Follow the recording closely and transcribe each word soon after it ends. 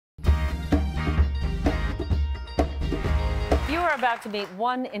are about to meet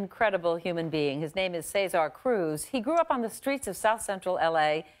one incredible human being. His name is Cesar Cruz. He grew up on the streets of South Central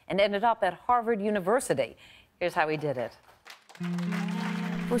LA and ended up at Harvard University. Here's how he did it.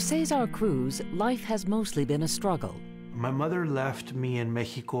 For Cesar Cruz, life has mostly been a struggle. My mother left me in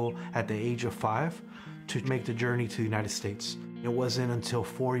Mexico at the age of 5 to make the journey to the United States. It wasn't until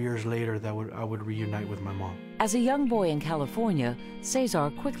 4 years later that I would reunite with my mom. As a young boy in California, Cesar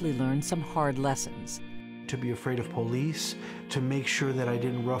quickly learned some hard lessons. To be afraid of police, to make sure that I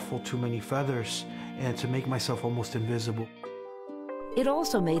didn't ruffle too many feathers, and to make myself almost invisible. It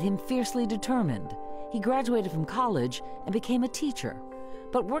also made him fiercely determined. He graduated from college and became a teacher.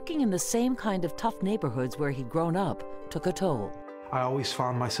 But working in the same kind of tough neighborhoods where he'd grown up took a toll. I always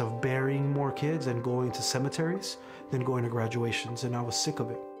found myself burying more kids and going to cemeteries than going to graduations, and I was sick of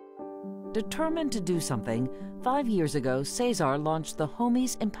it. Determined to do something, 5 years ago, Cesar launched the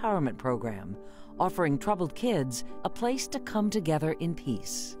Homies Empowerment Program, offering troubled kids a place to come together in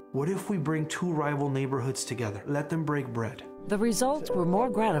peace. What if we bring two rival neighborhoods together? Let them break bread. The results were more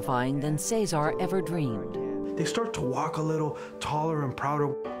gratifying than Cesar ever dreamed. They start to walk a little taller and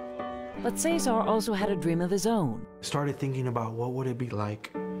prouder. But Cesar also had a dream of his own. Started thinking about what would it be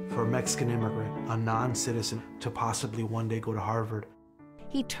like for a Mexican immigrant, a non-citizen, to possibly one day go to Harvard.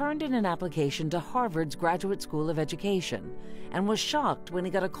 He turned in an application to Harvard's Graduate School of Education and was shocked when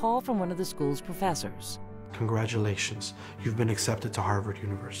he got a call from one of the school's professors. Congratulations, you've been accepted to Harvard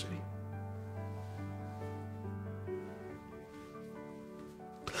University.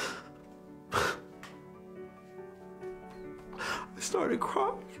 I started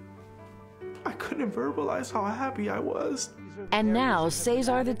crying. I couldn't verbalize how happy I was. And now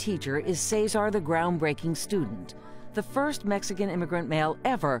Cesar the teacher is Cesar the groundbreaking student, the first Mexican immigrant male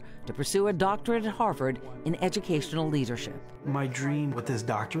ever to pursue a doctorate at Harvard in educational leadership. My dream with this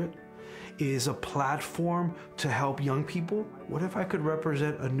doctorate is a platform to help young people. What if I could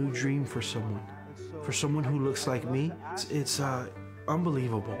represent a new dream for someone who looks like me? It's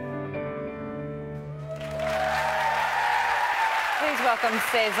unbelievable. Please welcome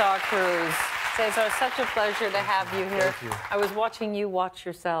Cesar Cruz. Cesar, such a pleasure to have you here. Thank you. I was watching you watch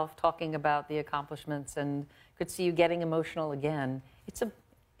yourself talking about the accomplishments and could see you getting emotional again. It's a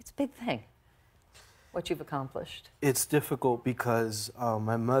big thing, what you've accomplished. It's difficult because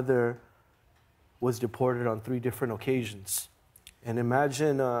my mother was deported on 3 different occasions. And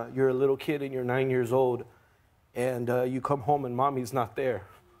imagine you're a little kid and you're 9 years old and you come home and mommy's not there.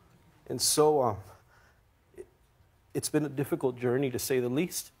 And so it's been a difficult journey to say the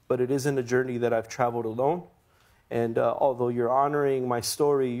least, but it isn't a journey that I've traveled alone. And although you're honoring my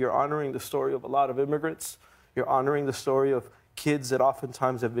story, you're honoring the story of a lot of immigrants. You're honoring the story of kids that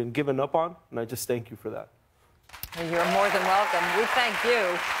oftentimes have been given up on, and I just thank you for that. You're more than welcome. We thank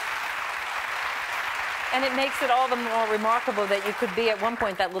you. And it makes it all the more remarkable that you could be at one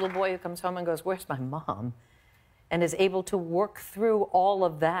point that little boy who comes home and goes, "Where's my mom?" and is able to work through all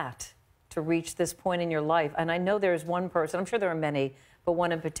of that to reach this point in your life. And I know there's one person, I'm sure there are many, but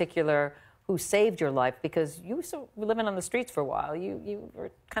one in particular who saved your life because you were living on the streets for a while. You were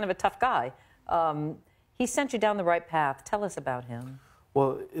kind of a tough guy. He sent you down the right path. Tell us about him.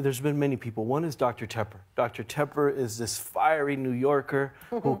 Well, there's been many people. One is Dr. Tepper. Dr. Tepper is this fiery New Yorker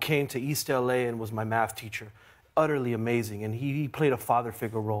who came to East LA and was my math teacher. Utterly amazing. And he played a father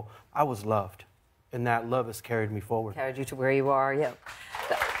figure role. I was loved. And that love has carried me forward. Carried you to where you are, yeah.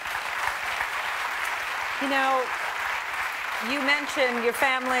 You know, you mentioned your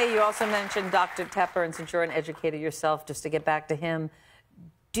family. You also mentioned Dr. Tepper. And since you're an educator yourself, just to get back to him,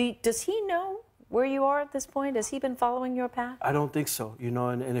 does he know where you are at this point? Has he been following your path? I don't think so, you know,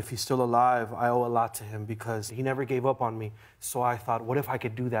 and if he's still alive, I owe a lot to him because he never gave up on me. So I thought, what if I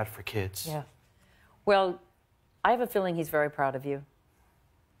could do that for kids? Yeah. Well, I have a feeling he's very proud of you.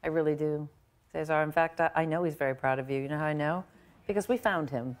 I really do. Cesar, in fact, I know he's very proud of you. You know how I know? Because we found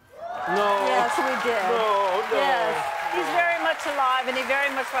him. No. Yes, we did. No. Yes. He's very much alive, and he very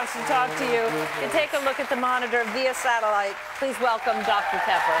much wants to talk to you. You take a look at the monitor via satellite. Please welcome Dr.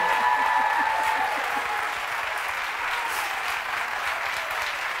 Tepper.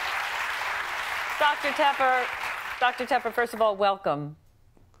 Dr. Tepper, first of all, welcome.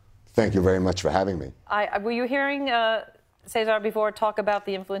 Thank you very much for having me. Were you hearing Cesar before talk about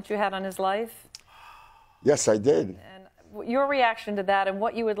the influence you had on his life? Yes, I did. And your reaction to that and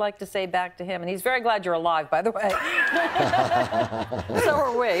what you would like to say back to him. And he's very glad you're alive, by the way. So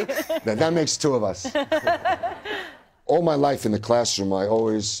are we. That makes 2 of us. All my life in the classroom, I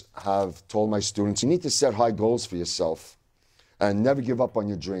always have told my students, you need to set high goals for yourself and never give up on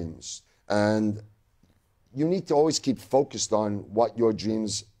your dreams. And you need to always keep focused on what your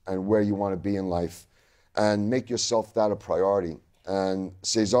dreams and where you want to be in life. and make yourself that a priority. And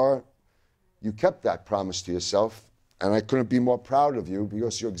Cesar, you kept that promise to yourself, and I couldn't be more proud of you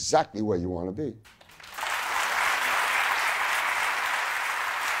because you're exactly where you want to be.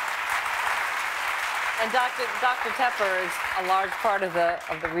 And Dr. Tepper is a large part of the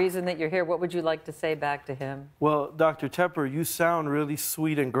reason that you're here. What would you like to say back to him? Well, Dr. Tepper, you sound really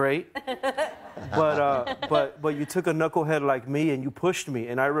sweet and great, but you took a knucklehead like me and you pushed me,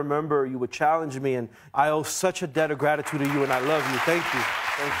 and I remember you would challenge me, and I owe such a debt of gratitude to you, and I love you. Thank you.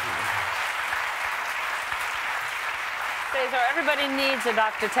 Thank you. Cesar, everybody needs a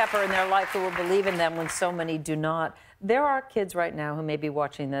Dr. Tepper in their life who will believe in them when so many do not. There are kids right now who may be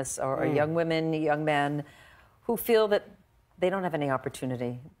watching this, or young women, young men, who feel that they don't have any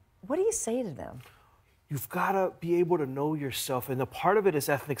opportunity. What do you say to them? You've got to be able to know yourself, and the part of it is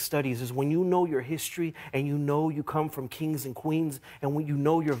ethnic studies, is when you know your history and you know you come from kings and queens, and when you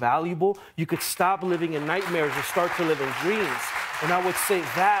know you're valuable, you could stop living in nightmares and start to live in dreams. And I would say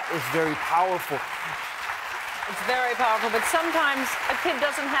that is very powerful. It's very powerful, but sometimes a kid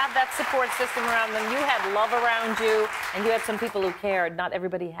doesn't have that support system around them. You had love around you, and you had some people who cared. Not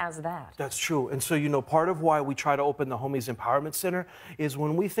everybody has that. That's true. And so, you know, part of why we try to open the Homies Empowerment Center is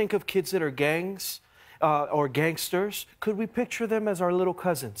when we think of kids that are gangs or gangsters, could we picture them as our little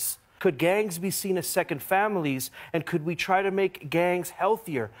cousins? Could gangs be seen as second families, and could we try to make gangs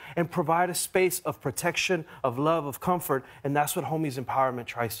healthier and provide a space of protection, of love, of comfort? And that's what Homies Empowerment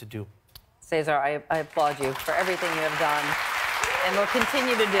tries to do. Cesar, I applaud you for everything you have done and will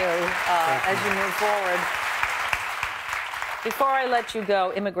continue to do as you move forward. Before I let you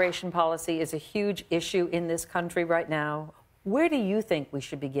go, immigration policy is a huge issue in this country right now. Where do you think we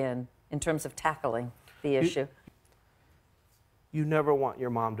should begin in terms of tackling the issue? You never want your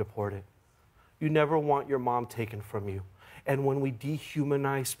mom deported. You never want your mom taken from you. And when we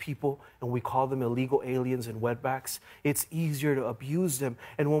dehumanize people and we call them illegal aliens and wetbacks, it's easier to abuse them.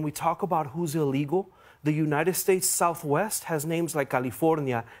 And when we talk about who's illegal, the United States Southwest has names like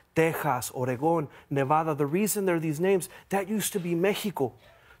California, Texas, Oregon, Nevada. The reason there are these names, that used to be Mexico.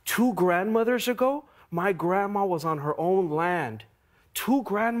 2 grandmothers ago, my grandma was on her own land. 2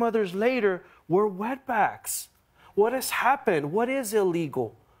 grandmothers later, we're wetbacks. What has happened? What is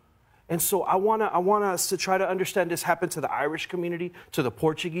illegal? And so I want us to try to understand this happened to the Irish community, to the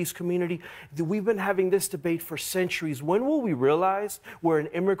Portuguese community. We've been having this debate for centuries. When will we realize we're an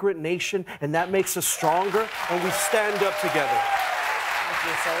immigrant nation and that makes us stronger and we stand up together? Thank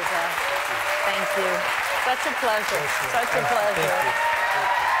you, Cesar. Thank you. Such a pleasure. Such a pleasure.